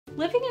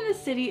Living in the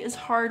city is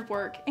hard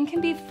work and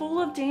can be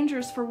full of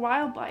dangers for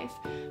wildlife,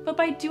 but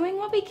by doing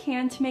what we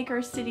can to make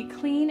our city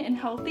clean and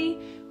healthy,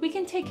 we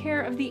can take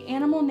care of the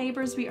animal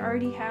neighbors we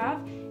already have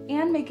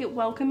and make it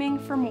welcoming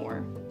for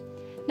more.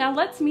 Now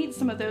let's meet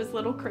some of those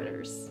little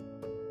critters.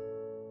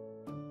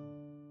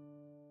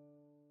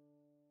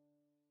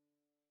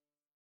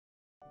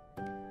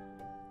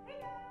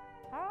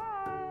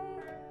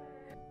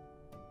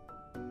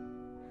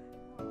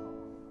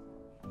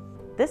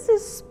 This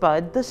is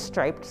Spud the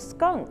striped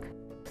skunk.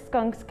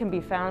 Skunks can be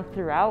found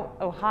throughout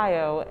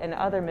Ohio and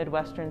other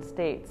Midwestern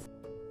states.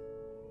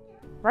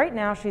 Right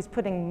now she's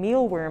putting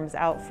mealworms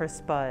out for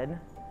Spud.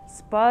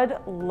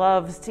 Spud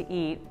loves to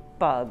eat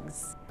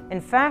bugs.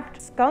 In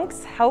fact,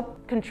 skunks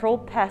help control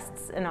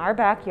pests in our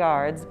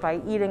backyards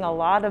by eating a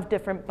lot of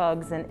different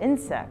bugs and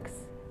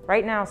insects.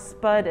 Right now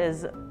Spud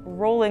is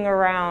rolling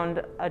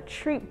around a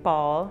treat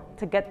ball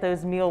to get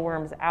those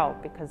mealworms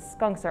out because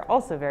skunks are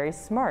also very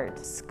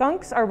smart.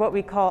 Skunks are what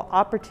we call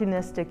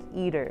opportunistic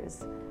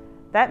eaters.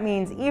 That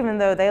means even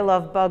though they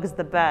love bugs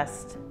the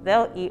best,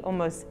 they'll eat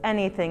almost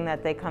anything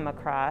that they come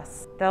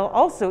across. They'll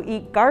also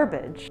eat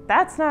garbage.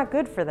 That's not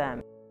good for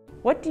them.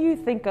 What do you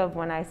think of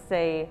when I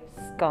say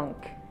skunk?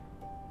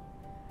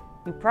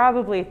 You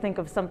probably think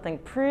of something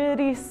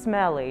pretty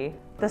smelly.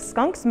 The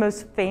skunk's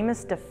most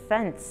famous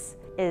defense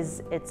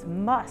is its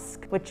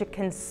musk, which it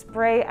can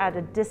spray at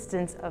a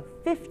distance of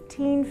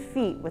 15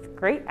 feet with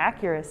great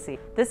accuracy.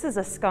 This is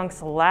a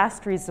skunk's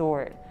last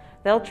resort.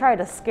 They'll try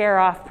to scare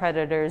off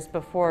predators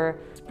before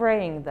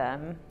spraying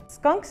them.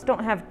 Skunks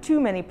don't have too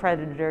many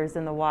predators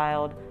in the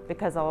wild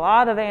because a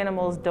lot of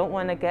animals don't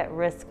want to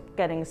risk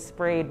getting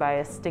sprayed by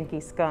a stinky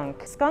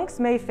skunk. Skunks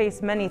may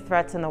face many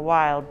threats in the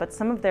wild, but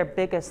some of their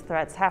biggest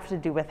threats have to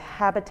do with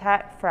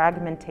habitat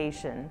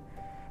fragmentation.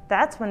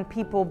 That's when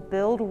people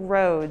build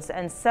roads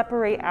and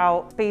separate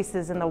out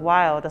spaces in the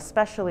wild,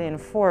 especially in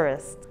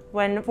forests.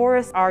 When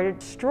forests are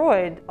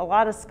destroyed, a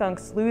lot of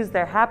skunks lose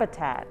their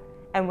habitat.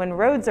 And when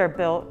roads are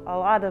built, a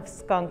lot of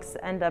skunks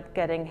end up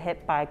getting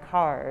hit by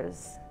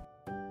cars.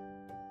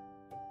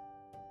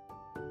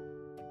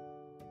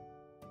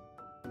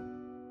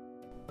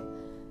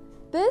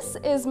 This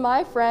is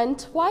my friend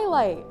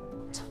Twilight.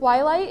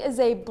 Twilight is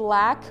a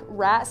black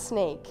rat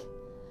snake.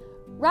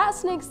 Rat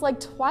snakes like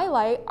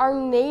Twilight are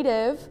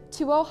native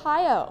to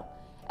Ohio,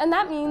 and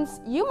that means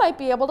you might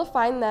be able to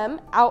find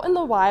them out in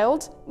the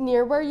wild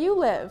near where you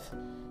live.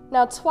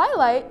 Now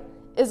Twilight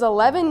is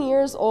 11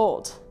 years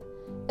old,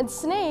 and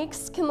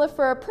snakes can live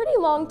for a pretty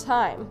long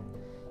time.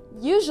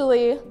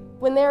 Usually,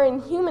 when they're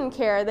in human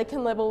care, they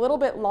can live a little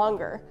bit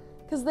longer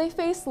because they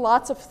face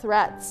lots of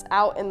threats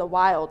out in the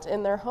wild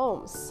in their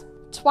homes.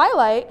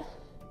 Twilight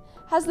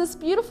has this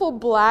beautiful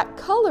black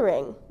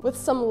coloring with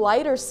some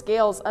lighter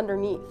scales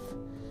underneath.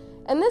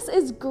 And this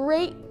is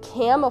great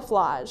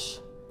camouflage.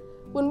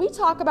 When we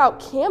talk about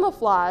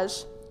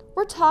camouflage,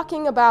 we're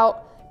talking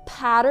about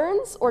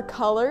patterns or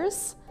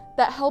colors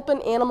that help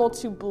an animal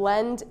to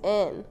blend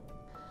in.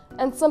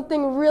 And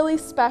something really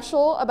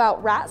special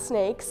about rat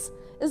snakes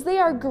is they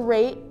are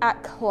great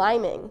at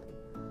climbing.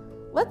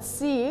 Let's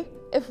see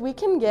if we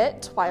can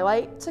get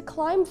Twilight to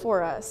climb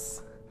for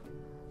us.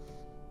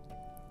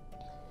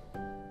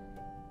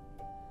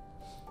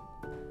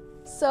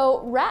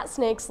 So rat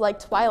snakes like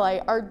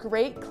Twilight are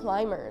great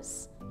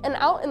climbers. And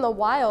out in the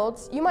wild,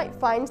 you might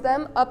find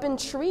them up in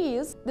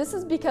trees. This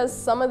is because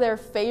some of their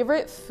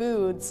favorite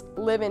foods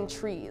live in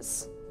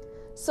trees.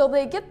 So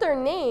they get their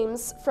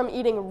names from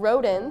eating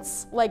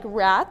rodents like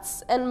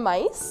rats and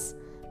mice,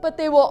 but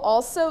they will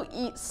also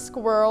eat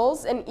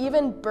squirrels and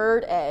even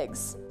bird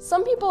eggs.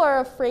 Some people are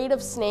afraid of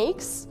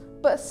snakes,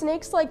 but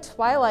snakes like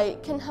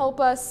Twilight can help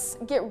us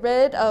get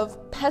rid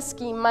of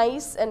pesky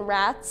mice and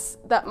rats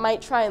that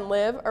might try and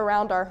live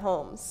around our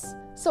homes.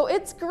 So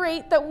it's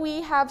great that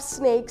we have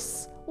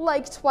snakes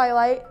like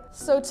Twilight.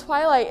 So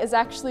Twilight is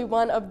actually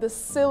one of the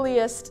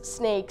silliest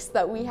snakes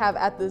that we have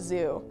at the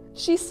zoo.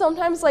 She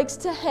sometimes likes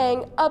to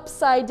hang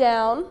upside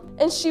down,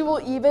 and she will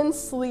even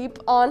sleep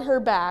on her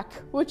back,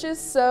 which is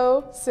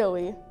so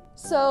silly.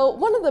 So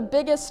one of the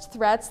biggest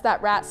threats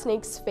that rat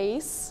snakes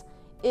face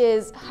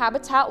is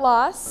habitat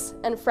loss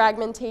and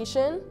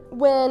fragmentation.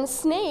 When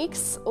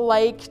snakes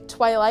like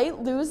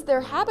Twilight lose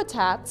their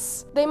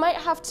habitats, they might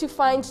have to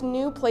find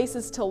new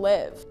places to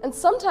live. And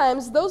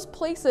sometimes those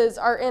places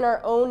are in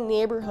our own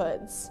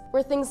neighborhoods,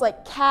 where things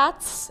like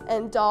cats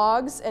and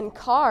dogs and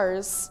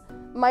cars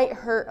might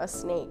hurt a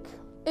snake.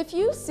 If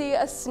you see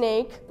a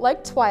snake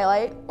like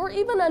Twilight, or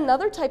even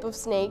another type of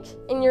snake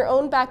in your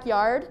own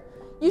backyard,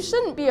 you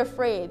shouldn't be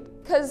afraid,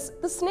 because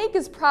the snake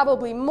is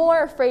probably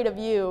more afraid of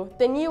you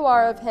than you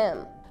are of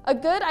him. A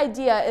good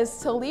idea is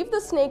to leave the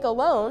snake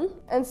alone,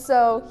 and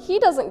so he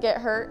doesn't get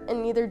hurt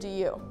and neither do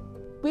you.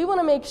 We want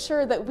to make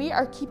sure that we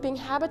are keeping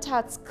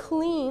habitats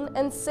clean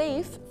and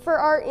safe for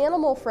our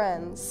animal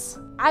friends.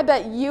 I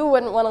bet you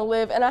wouldn't want to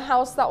live in a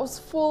house that was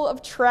full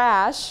of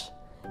trash,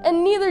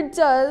 and neither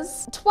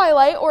does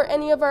Twilight or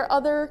any of our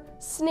other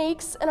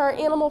snakes and our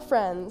animal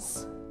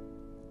friends.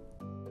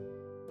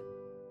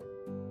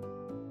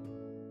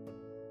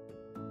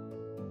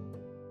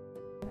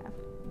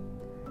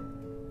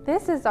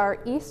 This is our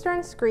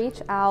eastern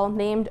screech owl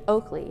named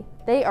Oakley.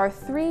 They are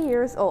 3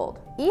 years old.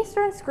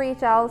 Eastern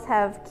screech owls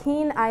have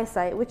keen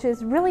eyesight, which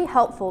is really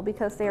helpful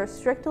because they are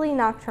strictly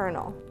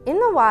nocturnal. In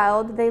the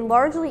wild, they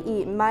largely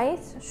eat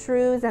mice,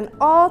 shrews, and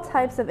all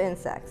types of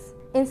insects.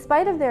 In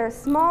spite of their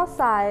small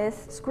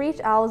size, screech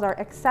owls are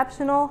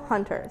exceptional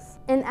hunters.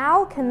 An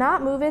owl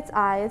cannot move its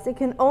eyes, it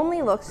can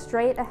only look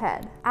straight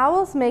ahead.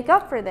 Owls make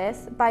up for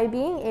this by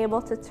being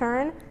able to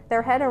turn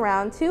their head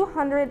around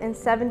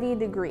 270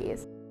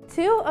 degrees.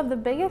 Two of the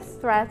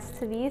biggest threats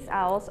to these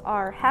owls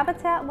are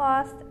habitat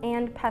loss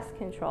and pest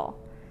control.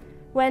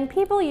 When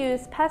people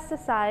use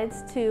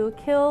pesticides to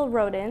kill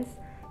rodents,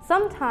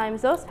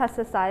 sometimes those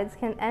pesticides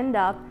can end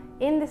up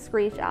in the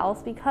screech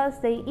owls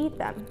because they eat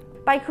them.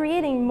 By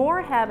creating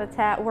more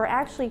habitat, we're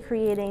actually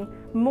creating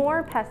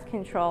more pest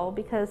control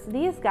because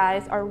these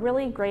guys are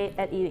really great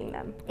at eating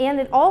them. And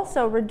it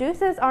also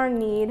reduces our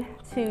need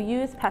to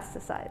use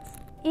pesticides.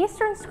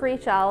 Eastern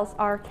screech owls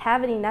are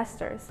cavity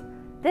nesters.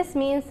 This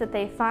means that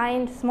they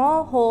find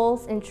small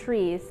holes in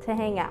trees to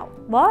hang out.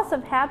 Loss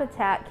of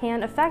habitat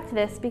can affect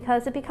this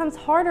because it becomes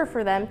harder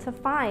for them to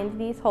find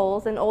these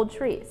holes in old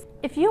trees.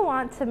 If you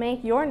want to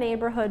make your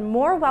neighborhood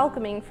more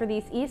welcoming for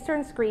these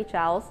eastern screech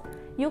owls,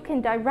 you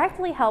can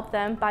directly help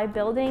them by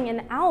building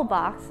an owl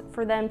box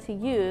for them to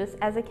use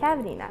as a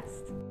cavity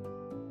nest.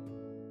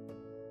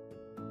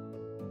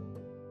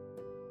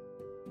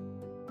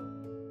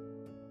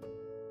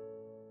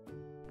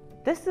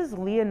 This is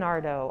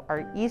Leonardo,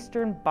 our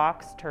eastern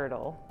box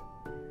turtle.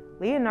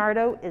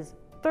 Leonardo is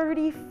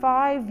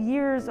 35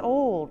 years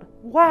old.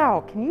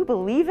 Wow, can you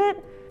believe it?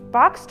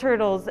 Box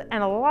turtles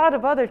and a lot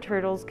of other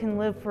turtles can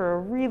live for a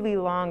really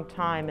long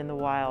time in the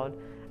wild,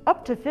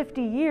 up to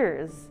 50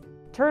 years.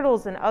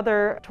 Turtles and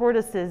other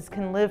tortoises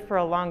can live for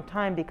a long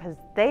time because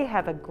they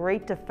have a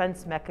great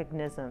defense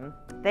mechanism.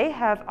 They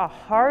have a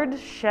hard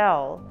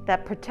shell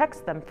that protects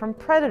them from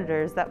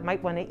predators that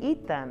might want to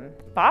eat them.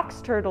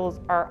 Box turtles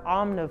are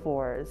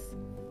omnivores.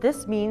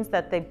 This means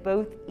that they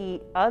both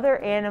eat other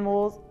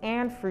animals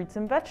and fruits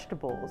and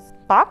vegetables.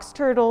 Box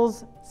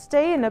turtles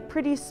stay in a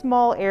pretty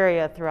small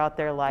area throughout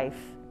their life.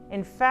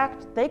 In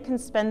fact, they can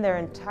spend their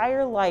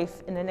entire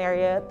life in an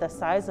area the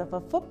size of a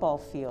football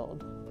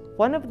field.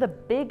 One of the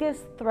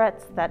biggest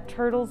threats that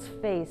turtles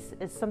face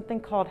is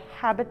something called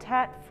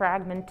habitat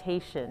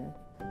fragmentation.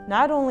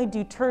 Not only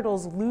do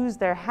turtles lose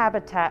their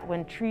habitat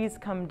when trees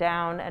come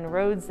down and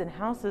roads and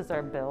houses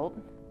are built,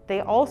 they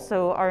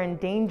also are in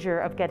danger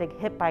of getting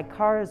hit by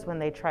cars when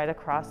they try to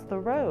cross the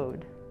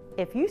road.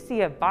 If you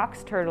see a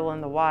box turtle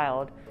in the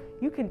wild,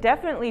 you can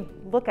definitely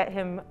look at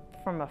him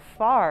from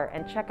afar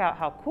and check out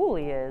how cool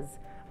he is,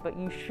 but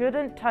you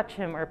shouldn't touch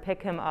him or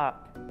pick him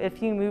up.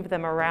 If you move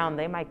them around,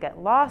 they might get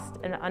lost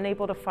and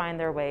unable to find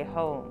their way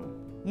home.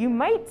 You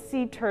might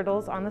see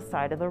turtles on the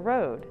side of the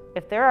road.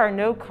 If there are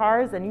no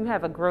cars and you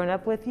have a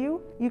grown-up with you,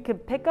 you can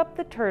pick up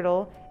the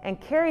turtle and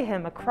carry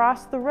him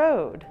across the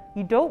road.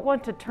 You don't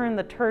want to turn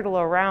the turtle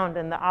around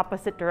in the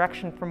opposite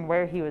direction from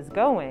where he was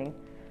going,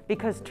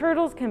 because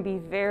turtles can be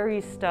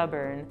very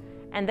stubborn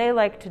and they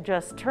like to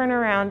just turn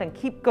around and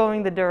keep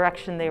going the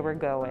direction they were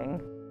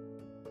going.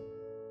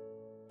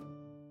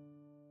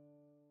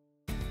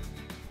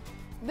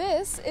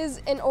 This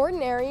is an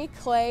ordinary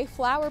clay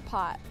flower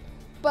pot,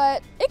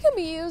 but it can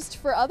be used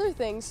for other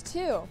things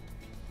too.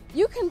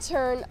 You can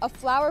turn a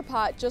flower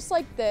pot just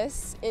like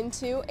this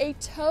into a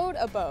toad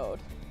abode.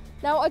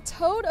 Now, a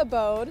toad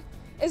abode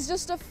is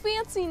just a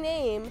fancy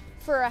name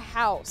for a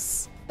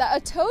house that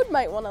a toad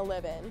might want to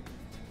live in.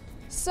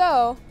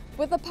 So,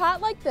 with a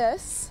pot like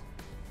this,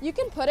 you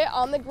can put it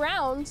on the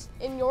ground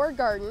in your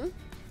garden,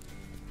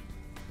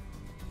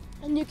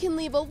 and you can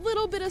leave a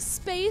little bit of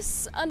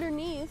space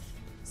underneath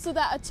so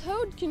that a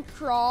toad can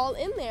crawl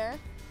in there,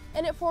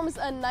 and it forms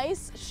a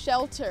nice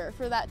shelter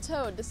for that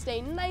toad to stay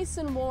nice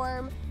and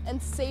warm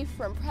and safe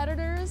from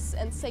predators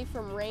and safe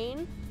from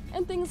rain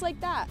and things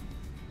like that.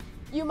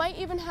 You might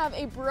even have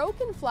a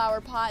broken flower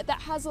pot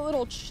that has a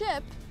little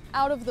chip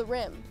out of the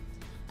rim,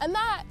 and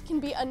that can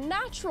be a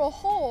natural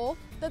hole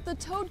that the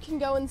toad can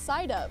go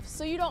inside of,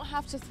 so you don't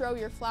have to throw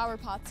your flower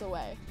pots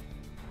away.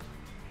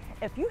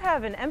 If you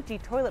have an empty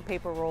toilet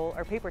paper roll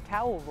or paper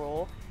towel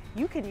roll,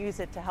 you can use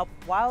it to help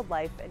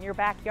wildlife in your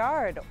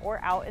backyard or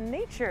out in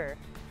nature.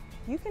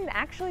 You can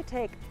actually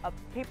take a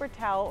paper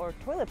towel or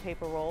toilet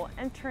paper roll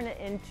and turn it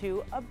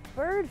into a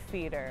bird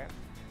feeder.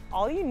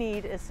 All you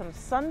need is some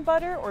sun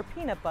butter or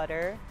peanut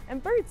butter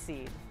and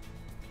birdseed.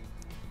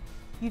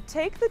 You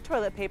take the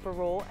toilet paper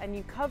roll and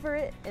you cover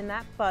it in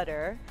that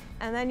butter,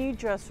 and then you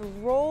just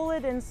roll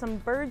it in some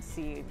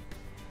birdseed.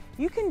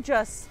 You can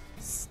just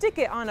stick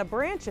it on a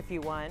branch if you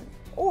want,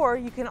 or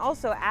you can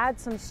also add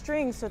some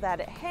string so that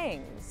it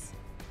hangs.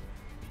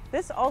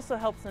 This also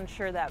helps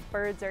ensure that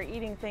birds are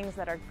eating things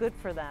that are good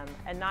for them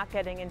and not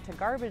getting into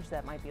garbage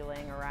that might be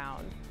laying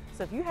around.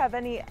 So if you have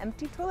any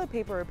empty toilet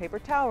paper or paper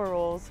towel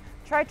rolls,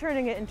 try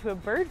turning it into a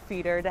bird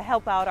feeder to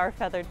help out our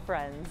feathered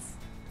friends.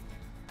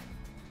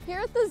 Here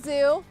at the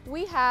zoo,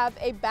 we have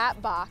a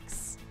bat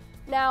box.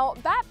 Now,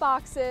 bat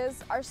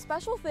boxes are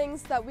special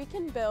things that we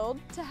can build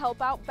to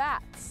help out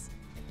bats.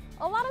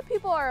 A lot of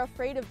people are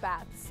afraid of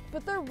bats,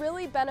 but they're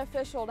really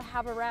beneficial to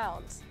have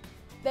around.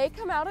 They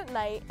come out at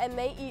night and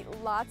they eat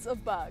lots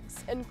of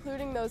bugs,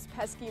 including those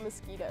pesky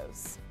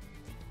mosquitoes.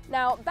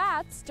 Now,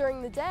 bats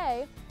during the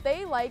day,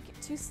 they like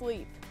to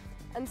sleep.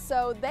 And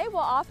so they will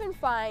often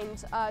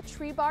find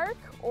tree bark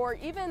or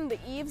even the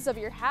eaves of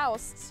your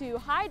house to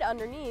hide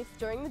underneath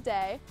during the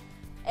day.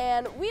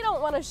 And we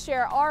don't want to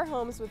share our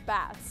homes with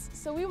bats,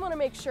 so we want to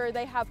make sure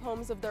they have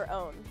homes of their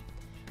own.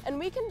 And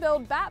we can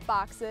build bat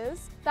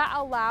boxes that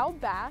allow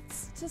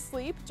bats to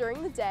sleep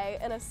during the day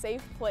in a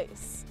safe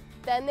place.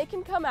 Then they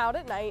can come out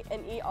at night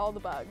and eat all the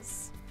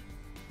bugs.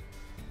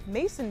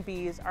 Mason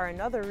bees are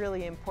another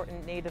really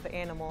important native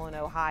animal in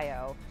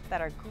Ohio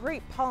that are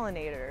great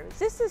pollinators.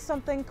 This is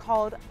something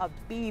called a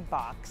bee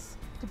box.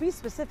 To be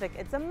specific,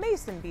 it's a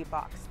mason bee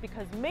box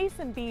because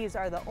mason bees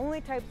are the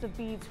only types of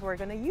bees who are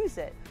going to use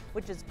it,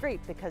 which is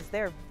great because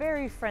they're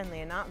very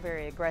friendly and not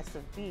very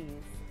aggressive bees.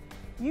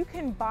 You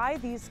can buy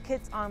these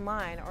kits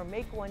online or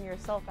make one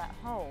yourself at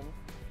home,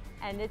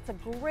 and it's a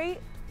great,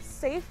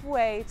 safe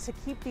way to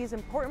keep these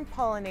important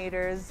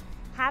pollinators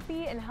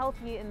happy and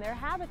healthy in their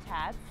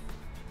habitats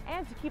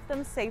and to keep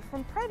them safe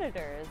from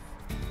predators.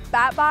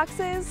 Bat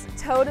boxes,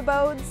 toad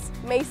abodes,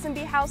 mason bee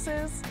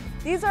houses,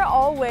 these are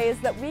all ways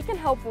that we can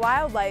help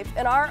wildlife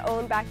in our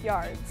own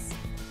backyards.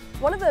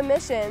 One of the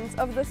missions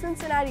of the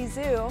Cincinnati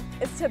Zoo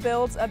is to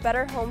build a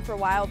better home for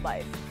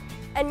wildlife.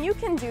 And you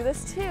can do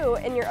this too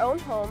in your own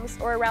homes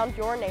or around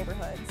your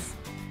neighborhoods.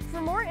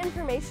 For more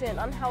information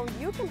on how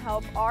you can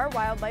help our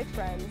wildlife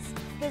friends,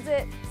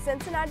 visit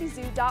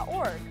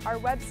cincinnatizoo.org, our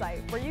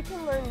website, where you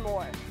can learn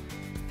more.